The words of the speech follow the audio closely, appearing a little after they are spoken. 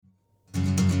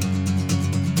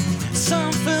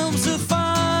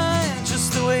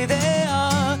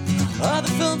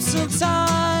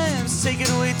sometimes take it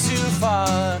way too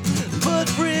far.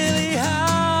 But really,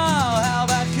 how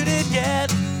bad could it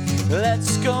get?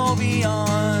 Let's go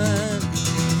beyond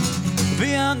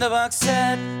the box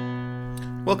set.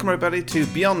 Welcome everybody to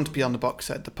Beyond the Box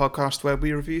Set, the podcast where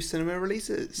we review cinema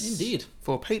releases. Indeed.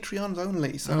 For Patreons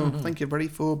only. So thank you everybody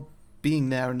for being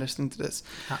there and listening to this.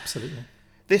 Absolutely.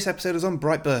 This episode is on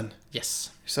Brightburn.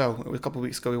 Yes. So, it was a couple of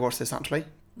weeks ago we watched this actually,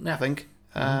 Yeah. I think.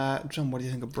 John, what do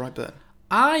you think of Brightburn?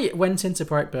 I went into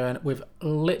Brightburn with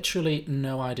literally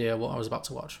no idea what I was about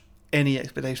to watch. Any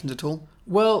expectations at all?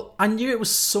 Well, I knew it was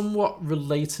somewhat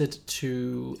related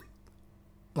to,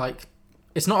 like,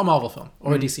 it's not a Marvel film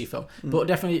or a DC film, but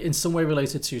definitely in some way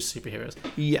related to superheroes.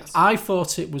 Yes. I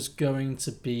thought it was going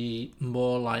to be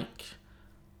more like,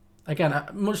 again,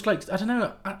 much like, I don't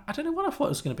know what I thought it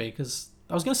was going to be, because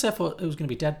I was going to say I thought it was going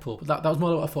to be Deadpool, but that was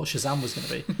more what I thought Shazam was going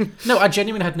to be. I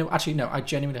genuinely had no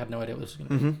idea what this was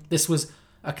going to be. This was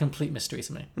a complete mystery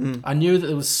to me. I knew that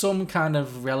there was some kind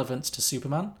of relevance to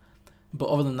Superman, but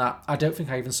other than that, I don't think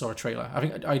I even saw a trailer. I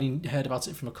think I only heard about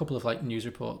it from a couple of like news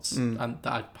reports and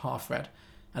that I half read,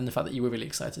 and the fact that you were really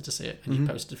excited to see it and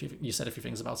you said a few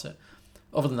things about it.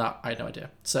 Other than that, I had no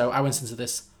idea. So I went into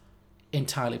this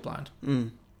entirely blind,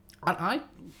 and I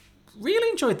really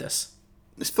enjoyed this.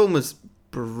 This film was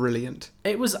brilliant.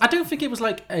 It was. I don't think it was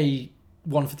like a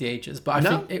one for the ages, but I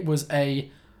think it was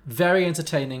a very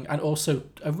entertaining and also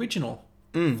original.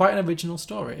 Quite an original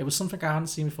story. It was something I hadn't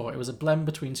seen before. It was a blend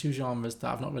between two genres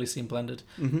that I've not really seen blended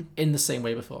in the same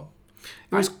way before.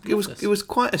 It was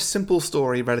quite a simple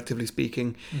story, relatively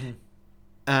speaking,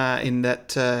 in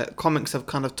that comics have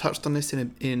kind of touched on this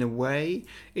in a way.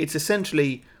 It's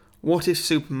essentially, what if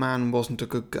Superman wasn't a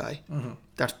good guy?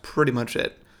 That's pretty much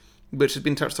it, which has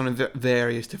been touched on in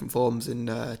various different forms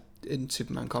in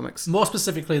Superman comics. More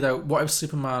specifically, though, what if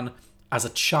Superman as a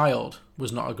child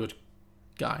was not a good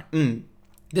guy?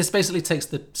 This basically takes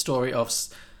the story of...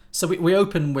 So we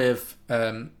open with...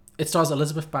 it stars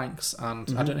Elizabeth Banks and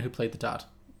I don't know who played the dad.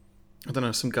 I don't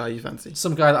know, some guy you fancy.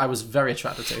 Some guy that I was very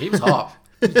attracted to. He was hot.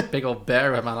 He was a big old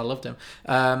bear, man. I loved him.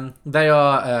 They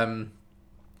are...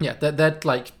 they're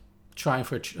like trying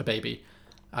for a baby.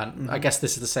 And I guess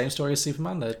this is the same story as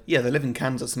Superman. They live in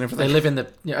Kansas and everything. They live in the...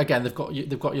 again, they've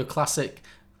got your classic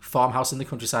farmhouse in the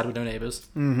countryside with no neighbours.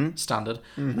 Standard.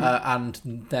 And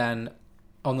then...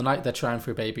 on the night they're trying for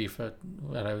a baby for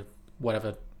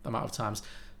whatever amount of times,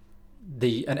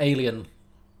 an alien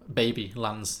baby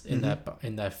lands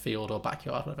in their field or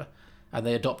backyard, whatever, and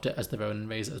they adopt it as their own and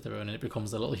raise it as their own, and it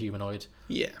becomes a little humanoid.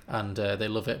 Yeah, and they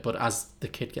love it. But as the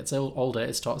kid gets older,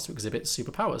 it starts to exhibit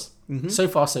superpowers. So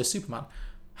far, so Superman.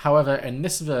 However, in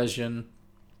this version,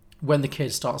 when the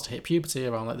kid starts to hit puberty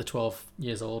around like the 12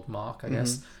 years old mark, I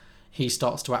guess. He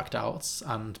starts to act out,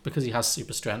 and because he has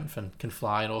super strength and can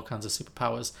fly and all kinds of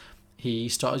superpowers, he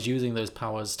starts using those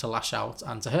powers to lash out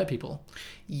and to hurt people.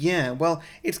 Yeah, well,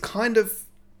 it's kind of...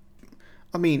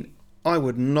 I mean, I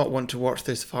would not want to watch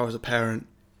this if I was a parent,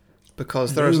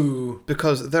 because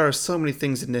there are so many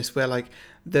things in this where, like,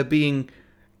 they're being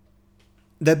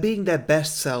their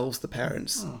best selves, the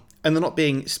parents. And they're not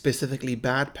being specifically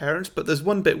bad parents, but there's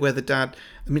one bit where the dad...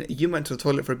 I mean, you went to the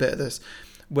toilet for a bit of this,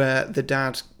 where the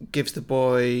dad gives the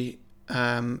boy,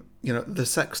 the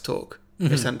sex talk,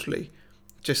 essentially.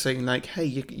 Just saying, like, hey,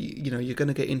 you're going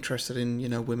to get interested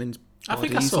in, women's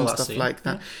bodies and stuff like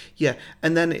that. Yeah.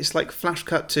 And then it's like flash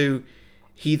cut to,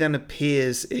 he then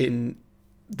appears in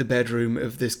the bedroom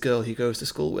of this girl he goes to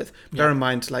school with. Bear in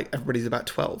mind, like, everybody's about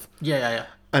 12. Yeah.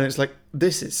 And it's like,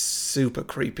 this is super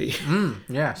creepy.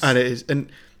 Yes. And it is,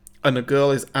 and the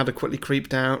girl is adequately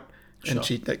creeped out. And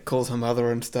she calls her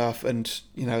mother and stuff, and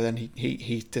then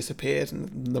he disappeared,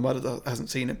 and the mother hasn't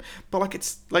seen him. But like,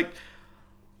 it's like,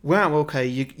 wow, okay,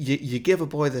 you give a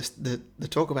boy the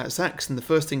talk about sex, and the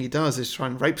first thing he does is try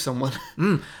and rape someone.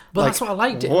 But that's what I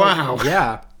liked. Wow,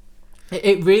 yeah,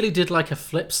 it really did like a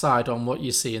flip side on what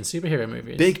you see in superhero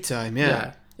movies. Big time,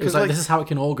 yeah. It was like, this is how it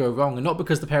can all go wrong, and not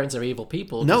because the parents are evil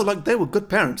people. No, like, they were good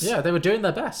parents. Yeah, they were doing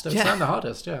their best. They were trying their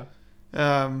hardest. Yeah.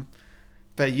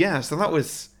 But yeah, so that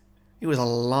was. It was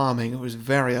alarming. It was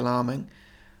very alarming.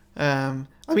 I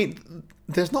mean,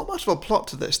 there's not much of a plot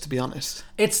to this, to be honest.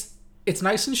 It's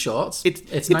nice and short.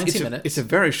 It's 90 minutes. It's a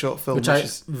very short film, which I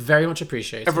very much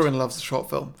appreciate. Everyone loves a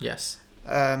short film. Yes.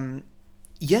 But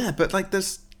like,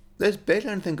 there's barely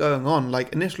anything going on.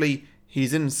 Like, initially,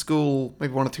 he's in school.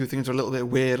 Maybe one or two things are a little bit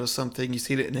weird or something. You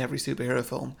see it in every superhero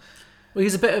film. Well,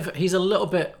 he's a little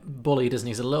bit bullied, isn't he?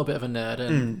 He's a little bit of a nerd,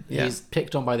 and he's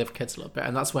picked on by the other kids a little bit,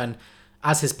 and that's when,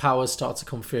 as his powers start to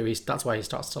come through, that's why he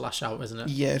starts to lash out, isn't it?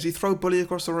 Yeah, does he throw Bully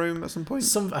across the room at some point?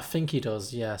 I think he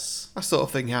does, yes. That sort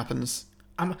of thing happens.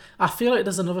 I feel like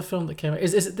there's another film that came out.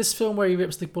 Is it this film where he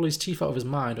rips the bully's teeth out of his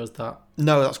mind, or is that...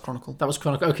 No, that's Chronicle. That was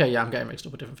Chronicle. Okay, yeah, I'm getting mixed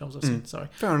up with different films I've seen. Sorry.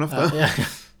 Fair enough, though. Yeah.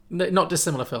 Not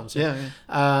dissimilar films. Yeah.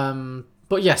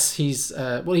 But yes, he's...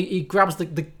 he grabs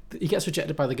the... He gets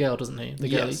rejected by the girl, doesn't he? The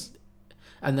girl, yes.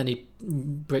 And then he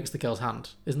breaks the girl's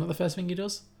hand. Isn't that the first thing he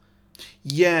does?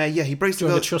 Yeah, he breaks the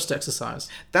During girl... the trust exercise.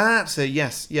 That's it,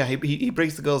 yes. Yeah, he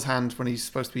breaks the girl's hand when he's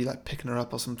supposed to be, like, picking her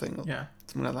up or something. Or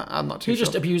something like that. I'm not too sure. He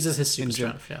just abuses his super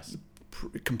strength, yes.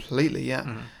 Completely, yeah.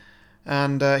 Mm-hmm.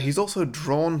 And he's also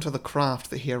drawn to the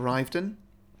craft that he arrived in.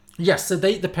 Yes, so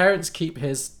the parents keep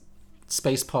his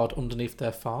space pod underneath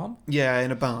their farm. Yeah,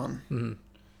 in a barn.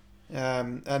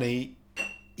 Mm-hmm. And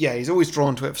he's always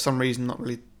drawn to it for some reason, not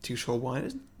really too sure why.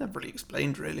 It's never really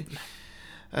explained, really.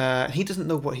 He doesn't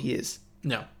know what he is.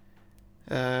 No.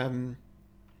 I'm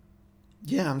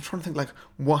trying to think, like,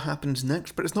 what happens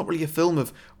next, but it's not really a film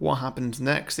of what happens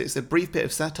next. It's a brief bit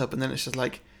of setup, and then it's just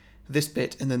like this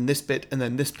bit, and then this bit, and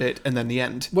then this bit, and then the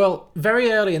end. Well,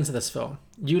 very early into this film,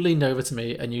 you leaned over to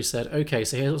me and you said, okay,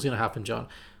 so here's what's going to happen, John.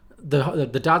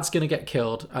 The dad's going to get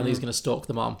killed, and he's going to stalk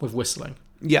the mom with whistling.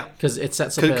 Yeah. Because it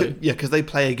sets up because they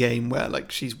play a game where,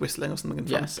 like, she's whistling or something in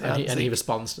front. Yes, and he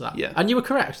responds to that. Yeah. And you were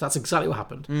correct. That's exactly what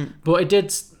happened. But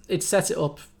it set it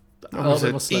up a little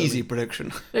bit more slowly. Easy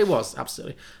prediction. It was,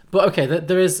 absolutely. But okay,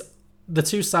 there is... The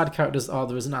two side characters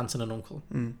there is an aunt and an uncle.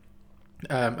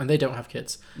 And they don't have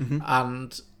kids.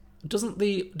 And don't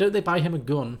they buy him a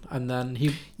gun, and then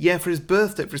he... Yeah, for his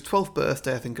 12th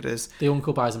birthday, I think it is. The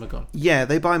uncle buys him a gun. Yeah,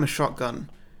 they buy him a shotgun,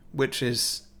 which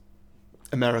is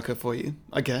America for you,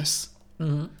 I guess.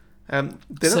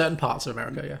 Certain parts of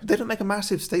America, yeah. They don't make a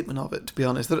massive statement of it, to be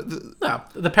honest. No,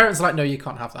 the parents are like, no, you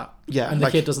can't have that. Yeah. And the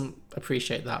kid doesn't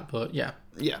appreciate that, but yeah.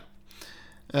 Yeah.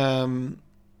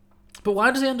 But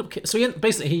why does he end up... So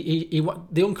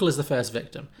the uncle is the first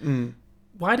victim.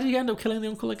 Why did he end up killing the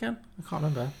uncle again? I can't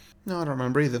remember. No, I don't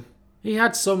remember either. He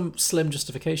had some slim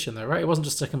justification though, right? It wasn't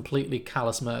just a completely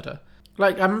callous murder.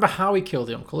 Like, I remember how he killed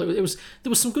the uncle. There was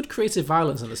some good creative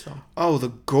violence in this film. Oh, the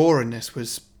gore in this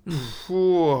was... it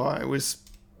was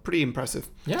pretty impressive.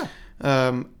 Yeah.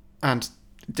 And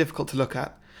difficult to look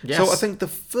at. Yes. So I think the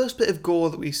first bit of gore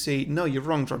that we see... No, you're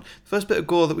wrong, John. The first bit of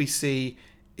gore that we see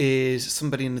is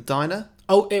somebody in the diner.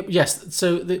 Oh, yes.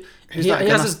 So he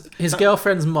has his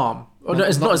girlfriend's mom. Oh, no,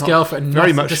 it's not his girlfriend.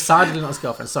 Very much. Decidedly not his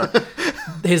girlfriend. Sorry.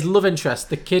 His love interest,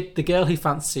 the girl he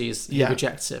fancies, he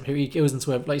rejects him. He goes into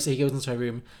her, like you say, he goes into her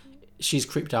room. She's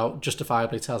creeped out,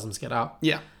 justifiably tells him to get out.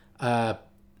 Yeah.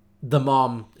 The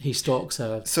mom, he stalks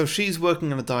her. So she's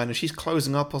working in a diner. She's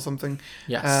closing up or something.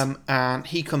 Yes. And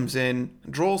he comes in,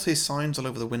 draws his signs all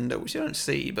over the window, which you don't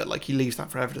see, but like he leaves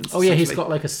that for evidence. Oh yeah, he's got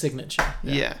like a signature.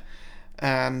 Yeah.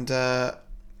 And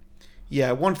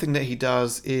one thing that he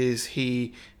does is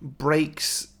he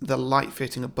breaks the light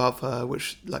fitting above her,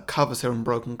 which like covers her in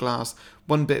broken glass.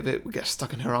 One bit of it gets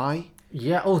stuck in her eye.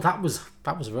 Yeah. Oh, that was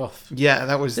rough. Yeah,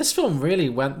 that was. This film really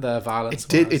went there violence.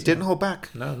 It didn't hold back.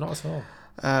 No, not at all.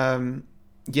 And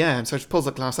so she pulls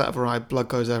the glass out of her eye, blood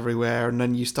goes everywhere, and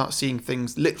then you start seeing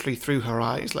things literally through her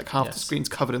eyes, like half the screen's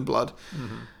covered in blood,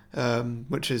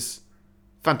 which is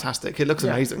fantastic. It looks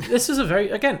amazing. This is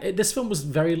this film was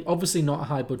very obviously not a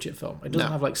high budget film. It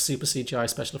doesn't have like super CGI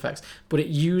special effects, but it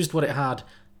used what it had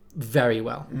very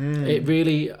well. It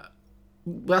really,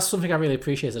 that's something I really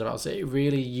appreciated about it. It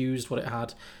really used what it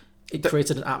had. It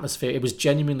created an atmosphere. It was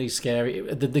genuinely scary.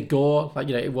 The gore, like,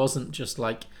 it wasn't just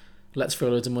like, let's throw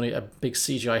loads of money at a big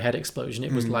CGI head explosion.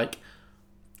 It was like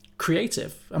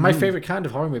creative. And my favourite kind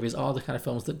of horror movies are the kind of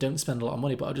films that don't spend a lot of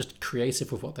money but are just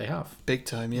creative with what they have. Big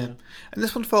time, yeah. And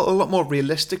this one felt a lot more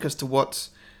realistic as to what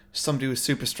somebody with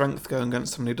super strength going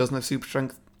against someone who doesn't have super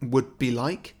strength would be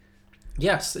like.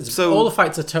 Yes, so all the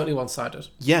fights are totally one-sided.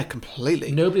 Yeah,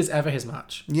 completely. Nobody's ever his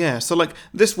match. Yeah, so like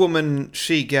this woman,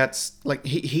 she gets like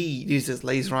he uses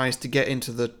laser eyes to get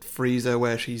into the freezer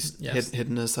where she's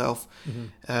hidden herself,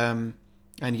 and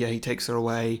he takes her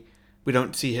away. We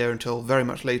don't see her until very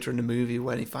much later in the movie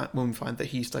when we find that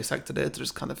he's dissected her to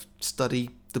just kind of study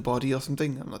the body or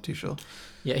something. I'm not too sure.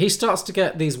 Yeah, he starts to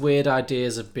get these weird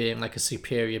ideas of being like a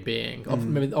superior being.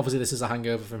 Obviously, this is a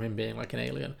hangover from him being like an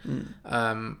alien.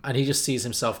 And he just sees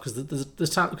himself because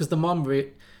the mom,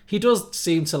 he does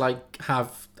seem to like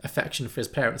have affection for his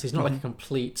parents. He's not like a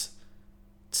complete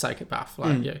psychopath,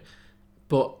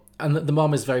 And the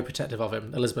mom is very protective of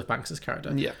him, Elizabeth Banks'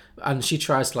 character. Yeah. And she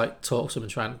tries to like talk to him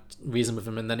and try and reason with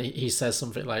him, and then he says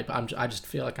something like, "But I just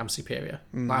feel like I'm superior.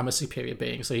 Like, I'm a superior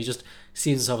being." So he just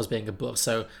sees himself as being above.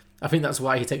 So I think that's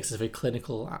why he takes this very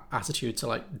clinical attitude to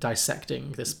like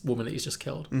dissecting this woman that he's just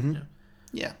killed. Yeah.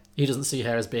 Yeah. He doesn't see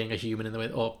her as being a human in the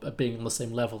way, or being on the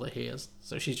same level that he is.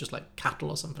 So she's just like cattle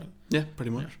or something. Yeah,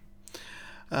 pretty much.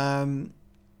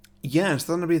 Yeah,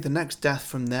 so then the next death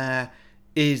from there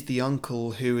is the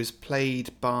uncle, who is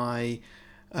played by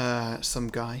some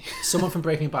guy. Someone from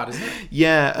Breaking Bad, isn't it?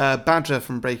 Yeah, Badger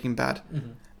from Breaking Bad.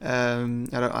 I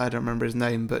don't remember his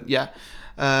name, but yeah.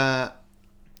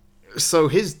 So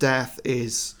his death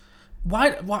is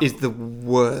the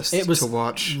worst it was to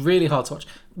watch. Really hard to watch.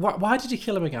 Why did he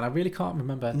kill him again? I really can't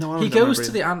remember. No, he goes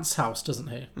to the aunt's house, doesn't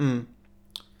he?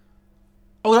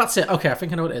 Oh, that's it. Okay, I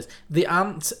think I know what it is. The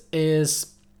aunt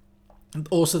is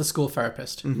also the school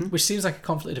therapist, which seems like a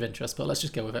conflict of interest, but let's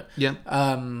just go with it. Yeah.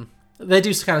 They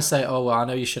do kind of say, oh, well, I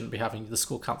know you shouldn't be having the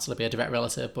school counsellor be a direct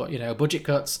relative, but, budget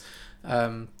cuts.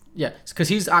 Yeah, because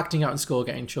he's acting out in school,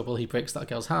 getting in trouble. He breaks that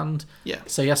girl's hand. Yeah.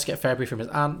 So he has to get therapy from his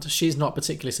aunt. She's not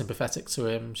particularly sympathetic to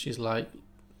him. She's like,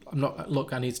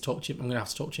 I need to talk to you. I'm going to have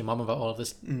to talk to your mum about all of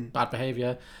this bad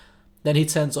behaviour. Then he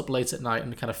turns up late at night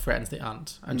and kind of threatens the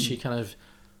aunt. And she kind of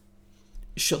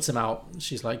shuts him out.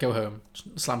 She's like, go home.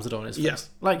 Slams the door in his face.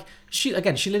 Like, she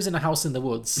lives in a house in the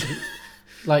woods.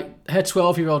 Like, her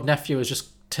 12-year-old nephew has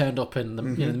just turned up in the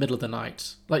middle of the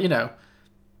night. Like,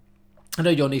 I know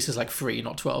your niece is like 3,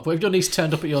 not 12, but if your niece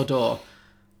turned up at your door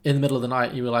in the middle of the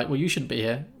night, you were like, well, you shouldn't be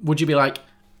here. Would you be like,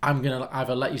 I'm going to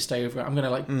either let you stay over, I'm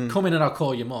going to come in and I'll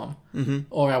call your mum,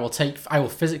 or I will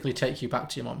physically take you back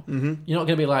to your mum. You're not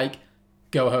going to be like,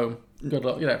 go home, good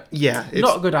luck, Yeah. It's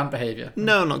not good aunt behaviour.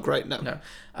 No, not great, no.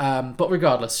 But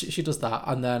regardless, she does that,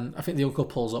 and then I think the uncle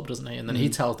pulls up, doesn't he? And then he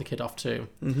tells the kid off too.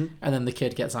 And then the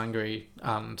kid gets angry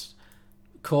and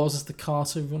causes the car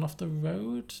to run off the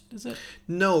road, is it?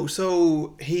 No,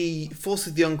 so he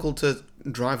forces the uncle to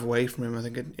drive away from him, I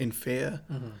think, in fear.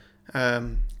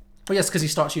 Well, yes, because he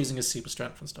starts using his super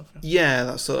strength and stuff. Yeah,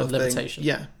 that sort of levitation. thing.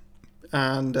 Yeah.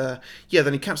 And,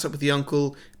 then he catches up with the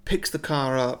uncle, picks the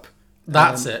car up.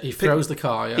 That's it. He throws the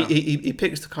car, yeah. He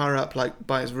picks the car up, like,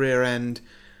 by its rear end,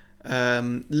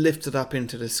 lifts it up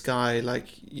into the sky, like,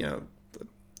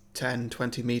 10,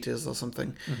 20 meters or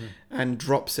something, and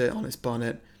drops it on its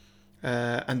bonnet,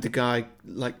 and the guy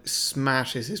like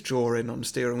smashes his jaw in on the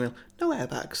steering wheel. No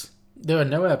airbags. There are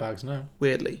no airbags, no.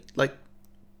 Weirdly, like,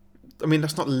 I mean,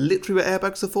 that's not literally what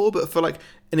airbags are for, but for like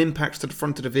an impact to the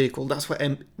front of the vehicle, that's what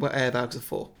airbags are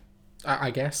for. I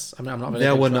guess. I mean, I'm not really.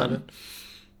 There were none.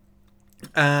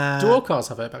 Do all cars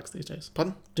have airbags these days?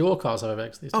 Pardon? Do all cars have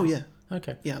airbags these days? Oh yeah.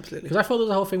 Okay. Yeah, absolutely. Because I thought there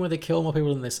was a whole thing where they kill more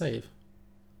people than they save.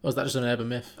 Or is that just an urban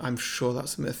myth? I'm sure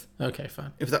that's a myth. Okay,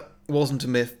 fine. If that wasn't a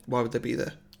myth, why would they be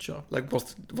there? Sure. Like,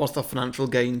 what's the financial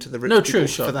gain to the rich people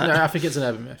sure. for that? No, I think it's an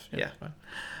urban myth. Yeah.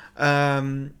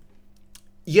 Fine.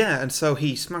 And so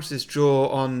he smashes his jaw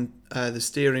on the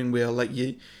steering wheel. Like,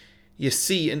 you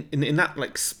see in that,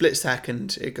 like, split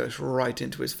second, it goes right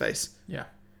into his face. Yeah.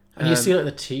 And you see, like,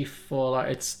 the teeth fall out.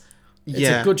 It's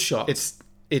a good shot. It's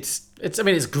I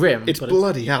mean, it's grim. It's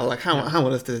bloody hell. Like, how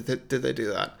on earth did they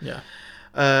do that? Yeah.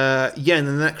 And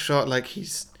the next shot, like,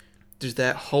 he's just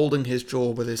there holding his jaw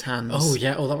with his hands. Oh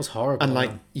yeah, that was horrible. And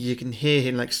like you can hear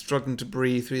him like struggling to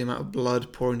breathe through the amount of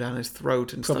blood pouring down his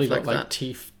throat and probably stuff like got that. like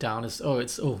teeth down his.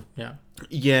 Yeah.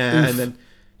 Yeah, Oof.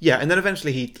 and then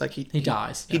eventually he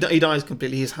dies. He dies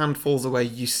completely. His hand falls away.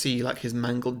 You see like his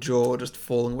mangled jaw just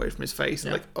falling away from his face.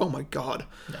 Yeah. Like, oh my god.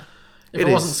 Yeah. If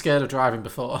I wasn't scared of driving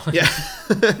before. Yeah.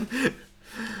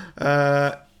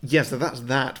 So that's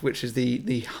that, which is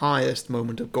the highest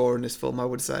moment of gore in this film, I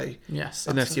would say. Yes,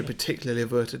 unless absolutely. you're particularly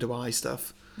averted to eye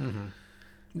stuff. Mm-hmm.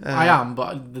 I am,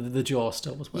 but the jaw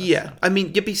still was worse. Yeah, so. I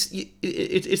mean,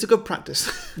 it's a good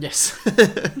practice. Yes.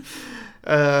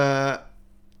 And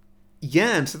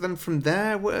so then from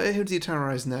there, who do you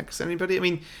terrorise next? Anybody? I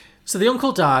mean... So the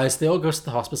uncle dies, they all go to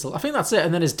the hospital. I think that's it.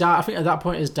 And then his dad, I think at that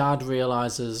point his dad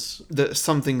realises... that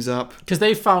something's up. Because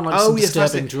they found some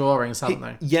disturbing drawings, haven't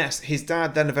they? Yes, his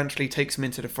dad then eventually takes him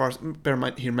into the forest. Bear in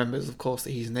mind, he remembers, of course, that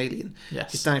he's an alien.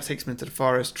 Yes. His dad takes him into the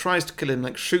forest, tries to kill him,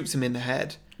 like shoots him in the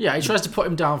head. Yeah, he tries to put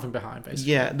him down from behind,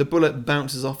 basically. Yeah, the bullet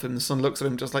bounces off him. The son looks at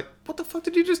him just like, what the fuck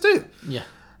did you just do? Yeah.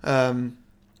 And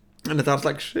the dad's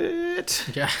like, shit.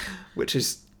 Yeah. Which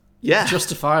is, yeah.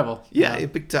 Justifiable. Yeah,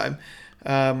 big time.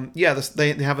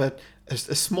 They have a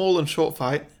small and short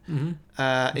fight.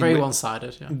 Mm-hmm. Very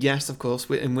one-sided, yeah. Yes, of course,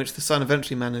 in which the son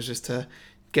eventually manages to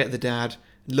get the dad,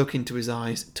 look into his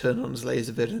eyes, turn on his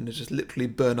laser vision, and just literally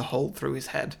burn a hole through his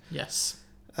head. Yes.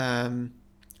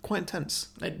 Quite intense.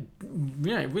 It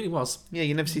really was. Yeah,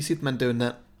 you never see Superman doing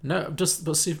that. No,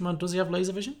 but Superman, does he have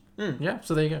laser vision? Yeah,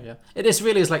 so there you go, yeah. It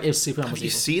really is like if Superman was evil. Have you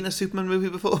seen a Superman movie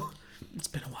before? It's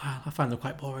been a while. I find them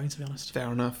quite boring, to be honest.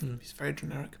 Fair enough. He's very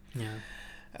generic. Yeah.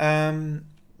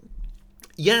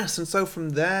 Yes, and so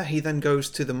from there he then goes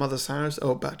to the mother's house,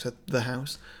 or back to the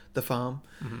house, the farm.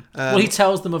 Well, he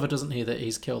tells the mother, doesn't he, that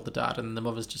he's killed the dad, and the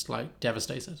mother's just like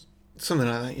devastated. Something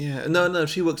like that, yeah. No,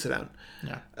 she works it out.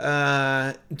 Yeah.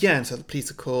 Yeah, and so the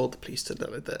police are called.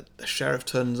 The sheriff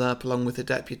turns up along with the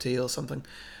deputy or something.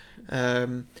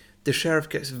 The sheriff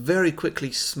gets very quickly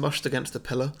smushed against a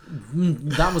pillar.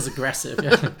 That was aggressive,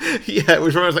 yeah. Yeah,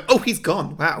 which I was like, oh, he's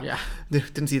gone. Wow. Yeah.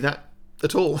 Didn't see that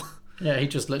at all. Yeah, he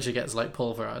just literally gets like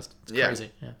pulverized. It's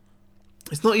crazy, yeah.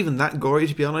 It's not even that gory,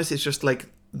 to be honest. It's just like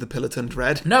the pillar turned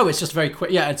red. No, it's just very quick.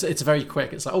 Yeah, it's very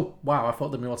quick. It's like, oh, wow, I thought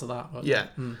there'd be more to that. But, yeah.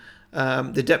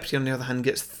 The deputy, on the other hand,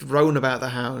 gets thrown about the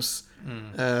house,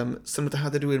 similar to how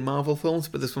they do in Marvel films,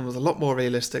 but this one was a lot more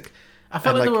realistic. I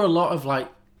felt like there were a lot of, like,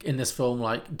 in this film,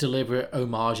 like, deliberate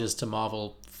homages to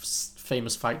Marvel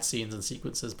famous fight scenes and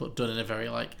sequences, but done in a very,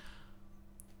 like,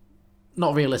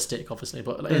 not realistic, obviously,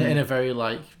 but in a very,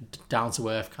 like,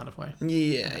 down-to-earth kind of way.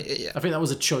 Yeah. I think that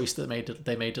was a choice that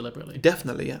they made deliberately.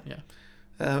 Definitely, yeah.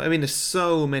 I mean, there's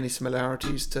so many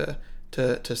similarities to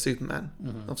Superman.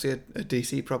 Obviously, a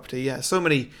DC property. Yeah, so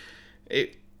many.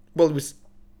 They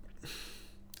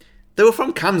were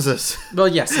from Kansas. Well,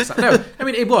 yes, exactly. No, I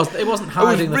mean, it wasn't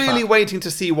hiding. I was really waiting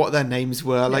to see what their names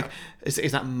were. Like, is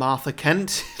that Martha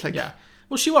Kent? Like, yeah.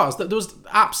 Well, she was. There was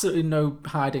absolutely no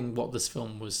hiding what this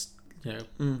film was,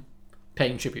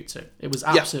 paying tribute to. It was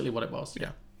absolutely what it was.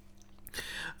 Yeah.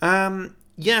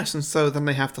 Yes, and so then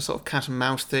they have the sort of cat and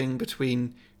mouse thing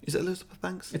between... Is it Elizabeth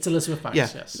Banks? It's Elizabeth Banks,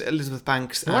 yes. Elizabeth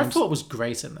Banks. Who I thought was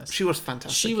great in this. She was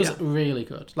fantastic. She was really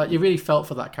good. Like, you really felt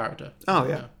for that character. Oh,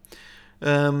 yeah.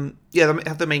 They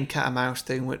have the main cat and mouse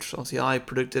thing, which obviously I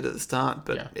predicted at the start,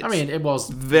 but I mean, it was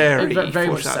very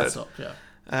much set up.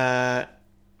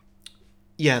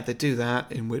 They do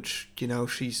that, in which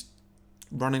she's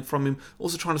running from him,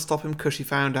 also trying to stop him because she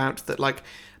found out that like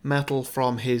metal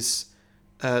from his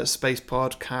space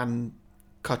pod can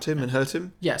cut him and hurt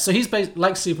him. Yeah, so he's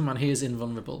like Superman. He is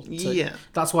invulnerable. So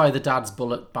that's why the dad's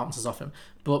bullet bounces off him.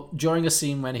 But during a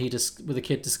scene when where the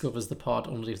kid discovers the pod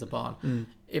underneath the barn,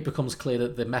 it becomes clear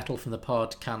that the metal from the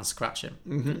pod can scratch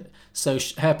him. So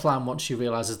her plan, once she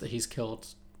realizes that he's killed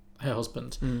her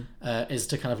husband, is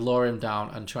to kind of lure him down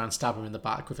and try and stab him in the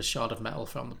back with a shard of metal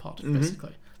from the pod,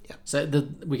 basically. Yeah. So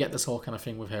we get this whole kind of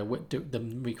thing with her,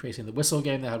 them recreating the whistle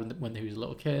game they had when he was a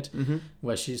little kid,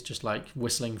 where she's just like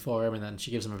whistling for him, and then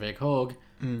she gives him a big hug,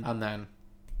 and then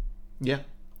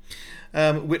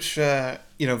which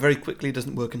very quickly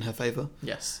doesn't work in her favor.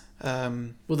 Yes.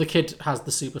 Well, the kid has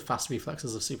the super fast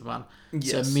reflexes of Superman,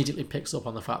 so immediately picks up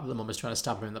on the fact that the mum is trying to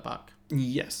stab her in the back.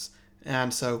 Yes,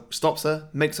 and so stops her,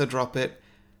 makes her drop it.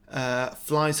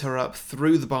 Flies her up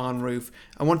through the barn roof.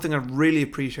 And one thing I really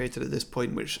appreciated at this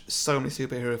point, which so many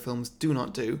superhero films do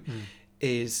not do,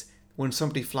 is when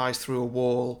somebody flies through a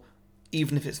wall,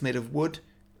 even if it's made of wood,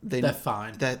 they're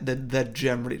fine. They're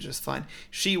generally just fine.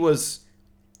 She was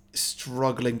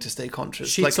struggling to stay conscious.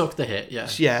 She took the hit, yeah.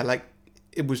 Yeah, like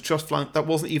it was just flying. That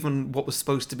wasn't even what was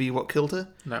supposed to be what killed her.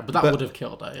 No, but that would have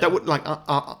killed her. Yeah. That would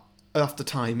after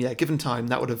time, given time,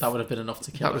 that would have been enough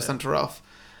to kill her. That would have sent her off.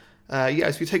 So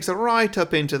he takes her right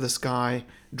up into the sky,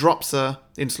 drops her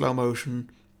in slow motion,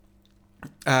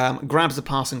 grabs a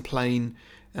passing plane,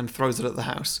 and throws it at the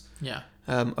house. Yeah.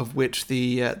 Of which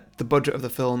the budget of the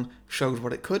film showed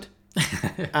what it could,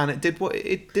 and it did what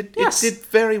it did. Yes. It did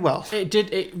very well. It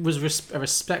did. It was a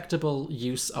respectable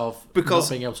use of because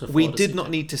not being able to afford we did not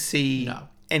need to see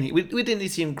any. We didn't need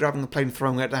to see him grabbing the plane,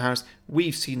 throwing it at the house.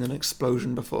 We've seen an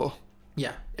explosion before.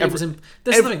 Yeah.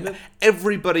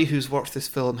 Everybody who's watched this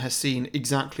film has seen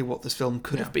exactly what this film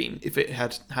could have been if it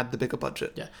had the bigger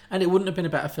budget. Yeah, and it wouldn't have been a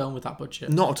better film with that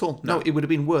budget. Not at all. No, it would have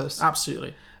been worse.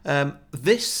 Absolutely.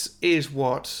 This is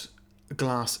what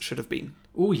Glass should have been.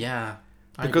 Oh yeah.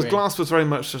 Because Glass was very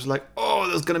much just like, oh,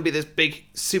 there's going to be this big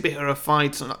superhero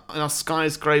fight on a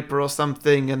skyscraper or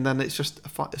something, and then it's just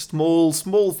a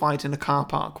small fight in a car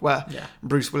park where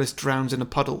Bruce Willis drowns in a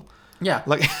puddle. Yeah,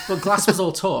 but Glass was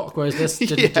all talk, whereas this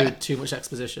didn't do too much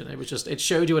exposition. It was just, it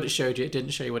showed you what it showed you. It didn't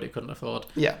show you what it couldn't afford.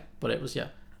 Yeah. But it was,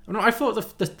 I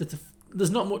thought there's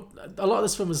not much, a lot of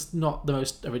this film is not the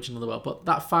most original in the world, but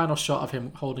that final shot of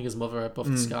him holding his mother above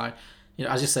the sky,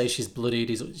 as you say, she's bloodied,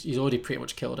 he's already pretty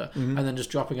much killed her, and then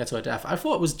just dropping her to her death, I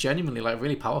thought it was genuinely, like,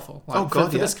 really powerful. Like, for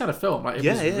this kind of film, like, it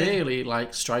was really,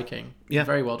 like, striking. Yeah.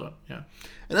 Very well done, yeah.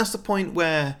 And that's the point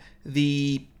where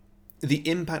the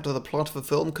impact of the plot of a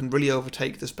film can really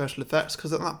overtake the special effects,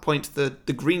 because at that point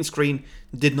the green screen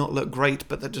did not look great,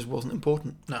 but that just wasn't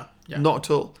important. No, not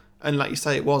at all. And like you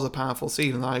say, it was a powerful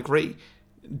scene, and I agree,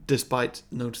 despite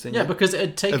noticing because it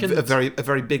had taken a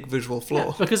very big visual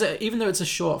flaw. Because even though it's a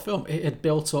short film, it had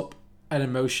built up an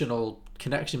emotional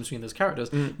connection between those characters,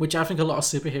 which I think a lot of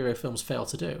superhero films fail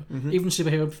to do. Even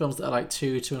superhero films that are like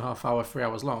 2.5 hours, 3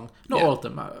 hours long. Not all of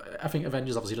them. I think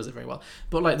Avengers obviously does it very well.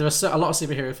 But like there are a lot of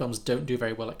superhero films don't do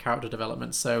very well at character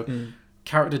development. So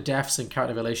character deaths and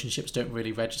character relationships don't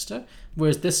really register.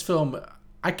 Whereas this film,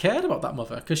 I cared about that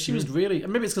mother because she was really...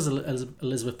 Maybe it's because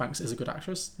Elizabeth Banks is a good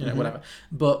actress, whatever.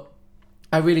 But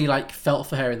I really felt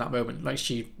for her in that moment. Like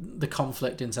the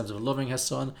conflict in terms of loving her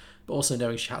son, but also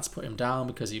knowing she had to put him down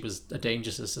because he was a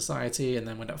danger to society. And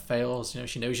then when that fails,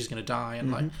 she knows she's going to die.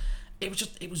 And it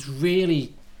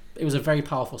was a very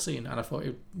powerful scene. And I thought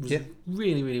it was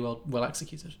really, really well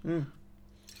executed.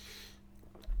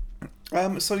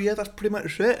 So yeah, that's pretty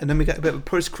much it. And then we get a bit of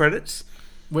post-credits.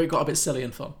 Where it got a bit silly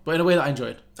and fun, but in a way that I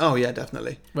enjoyed. Oh yeah,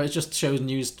 definitely. Where it just shows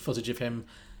news footage of him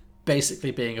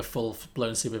basically being a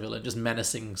full-blown supervillain, just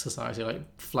menacing society, like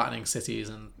flattening cities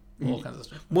and all kinds of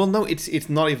stuff. Well, no, it's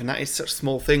not even that. It's such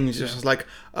small things. It's just like,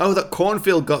 oh, that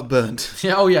cornfield got burnt.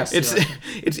 Yeah. Oh yes.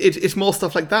 It's more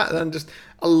stuff like that, and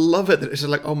I love it. That it's just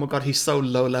like, oh my god, he's so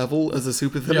low level as a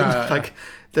supervillain. Yeah.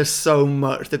 There's so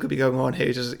much that could be going on here.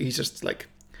 He's just like,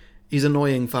 he's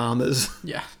annoying farmers.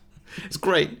 Yeah. It's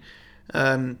great.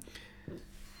 And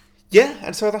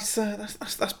so that's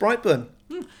Brightburn.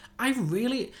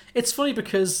 It's funny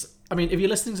because I mean, if you're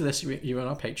listening to this, you're in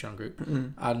our Patreon group,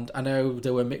 and I know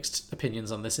there were mixed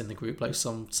opinions on this in the group. Like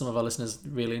some of our listeners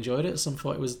really enjoyed it, some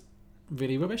thought it was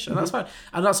really rubbish, and that's fine.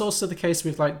 And that's also the case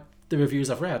with the reviews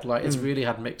I've read. It's really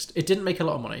had mixed. It didn't make a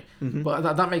lot of money, but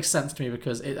that makes sense to me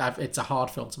because it's a hard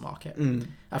film to market.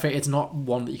 I think it's not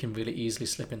one that you can really easily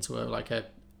slip into a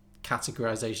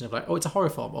categorization of it's a horror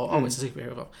film or it's a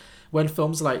superhero film. When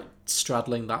films are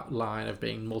straddling that line of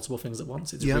being multiple things at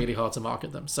once, it's really hard to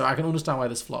market them. So I can understand why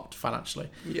this flopped financially.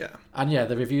 Yeah. And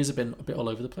the reviews have been a bit all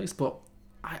over the place, but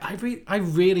I really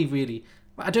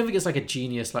I don't think it's a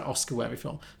genius Oscar-worthy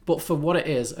film, but for what it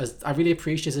is, I really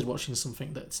appreciated watching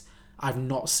something that I've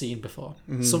not seen before.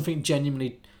 Something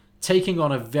genuinely taking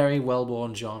on a very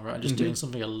well-worn genre and just doing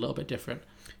something a little bit different.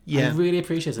 Yeah, I really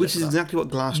appreciate it. Which is exactly what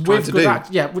Glass tried to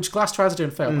do. Which Glass tried to do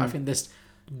and failed. I think this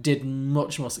did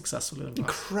much more successfully than Glass.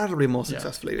 Incredibly more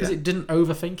successfully, because it didn't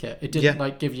overthink it. It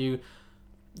didn't give you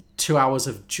 2 hours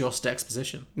of just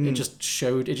exposition. It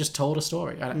just told a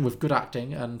story and with good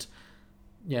acting and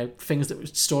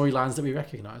storylines that we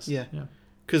recognise. Yeah.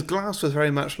 Because Glass was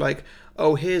very much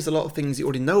here's a lot of things you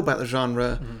already know about the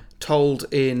genre, told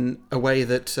in a way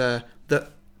that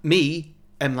me,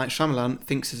 M. Night Shyamalan,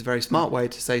 thinks is a very smart way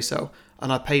to say so,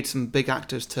 and I paid some big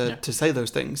actors to say those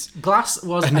things. Glass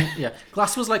was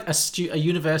Glass was a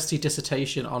university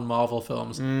dissertation on Marvel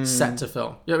films set to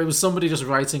film. Yeah, it was somebody just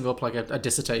writing up a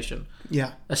dissertation.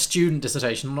 Yeah, a student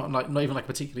dissertation, not even a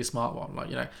particularly smart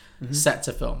one. Set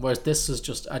to film. Whereas this was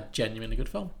just a genuinely good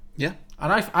film. Yeah,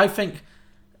 and I think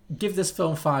give this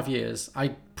film 5 years.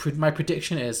 My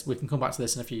prediction is we can come back to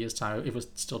this in a few years' time if we're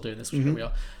still doing this, which we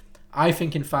are. I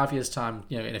think in 5 years' time,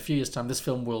 in a few years' time, this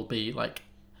film will be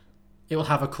it will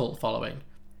have a cult following.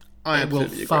 It will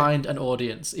find an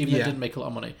audience, even though it didn't make a lot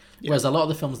of money. Yeah. Whereas a lot of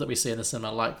the films that we see in the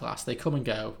cinema, like Glass, they come and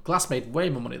go. Glass made way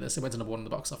more money than this. It went to number 1 in the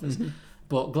box office.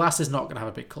 But Glass is not going to have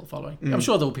a big cult following. I'm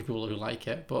sure there will be people who like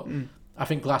it, but I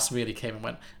think Glass really came and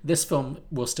went. This film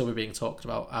will still be being talked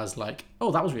about as that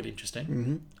was really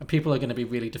interesting. And people are going to be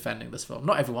really defending this film.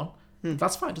 Not everyone.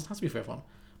 That's fine. It doesn't have to be for everyone.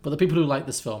 But the people who like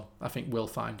this film, I think, will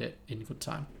find it in good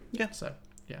time. Yeah. So,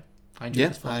 I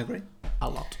enjoyed this film. I agree. A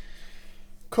lot.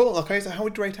 Cool. Okay, so how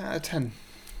would you rate it out of 10?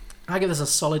 I give this a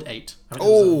solid 8. I think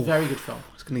it was a very good film.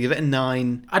 I was going to give it a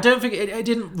 9. I don't think it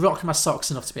didn't rock my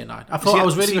socks enough to be a 9. I thought I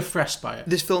was really refreshed by it.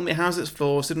 This film, it has its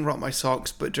flaws, didn't rock my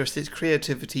socks, but just its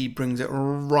creativity brings it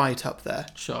right up there.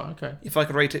 Sure, okay. If I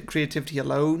could rate it creativity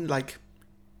alone,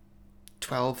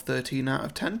 12, 13 out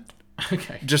of 10.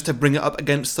 Okay. Just to bring it up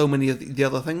against so many of the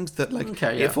other things that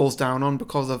it falls down on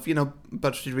because of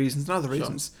budgetary reasons and other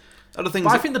reasons. Other things.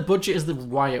 But I think the budget is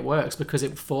why it works because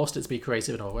it forced it to be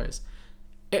creative in all ways.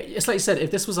 It's like you said,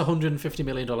 if this was a $150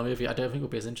 million movie, I don't think it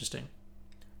would be as interesting.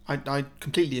 I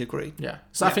completely agree. Yeah.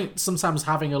 So I think sometimes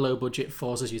having a low budget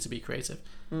forces you to be creative.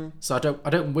 So I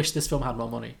don't wish this film had more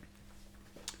money.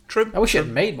 True. I wish it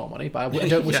had made more money, but I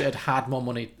don't wish it had more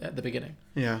money at the beginning.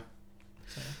 Yeah.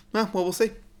 So. Well, we'll see.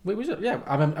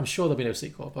 I'm sure there'll be no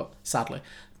sequel, but sadly.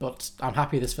 But I'm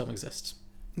happy this film exists.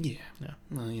 Yeah.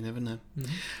 Well, you never know.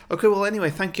 Okay, well, anyway,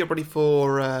 thank you, everybody,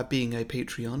 for being a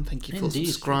Patreon. Thank you for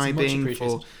subscribing,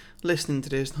 for listening to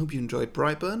this, and hope you enjoyed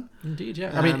Brightburn. Indeed,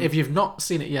 yeah. I mean, if you've not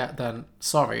seen it yet, then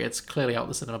sorry, it's clearly out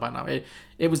the cinema by now.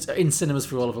 It was in cinemas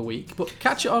for all of a week, but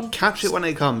catch it on... Catch it when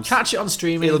it comes. Catch it on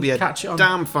streaming. It'll be a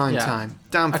damn fine time.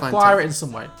 Acquire it in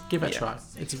some way. Give it a try.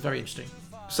 It's very interesting.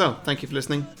 So, thank you for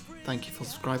listening. Thank you for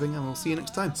subscribing, and we'll see you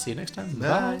next time. See you next time.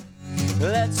 Bye.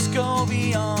 Let's go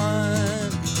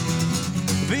beyond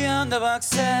the box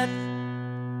set.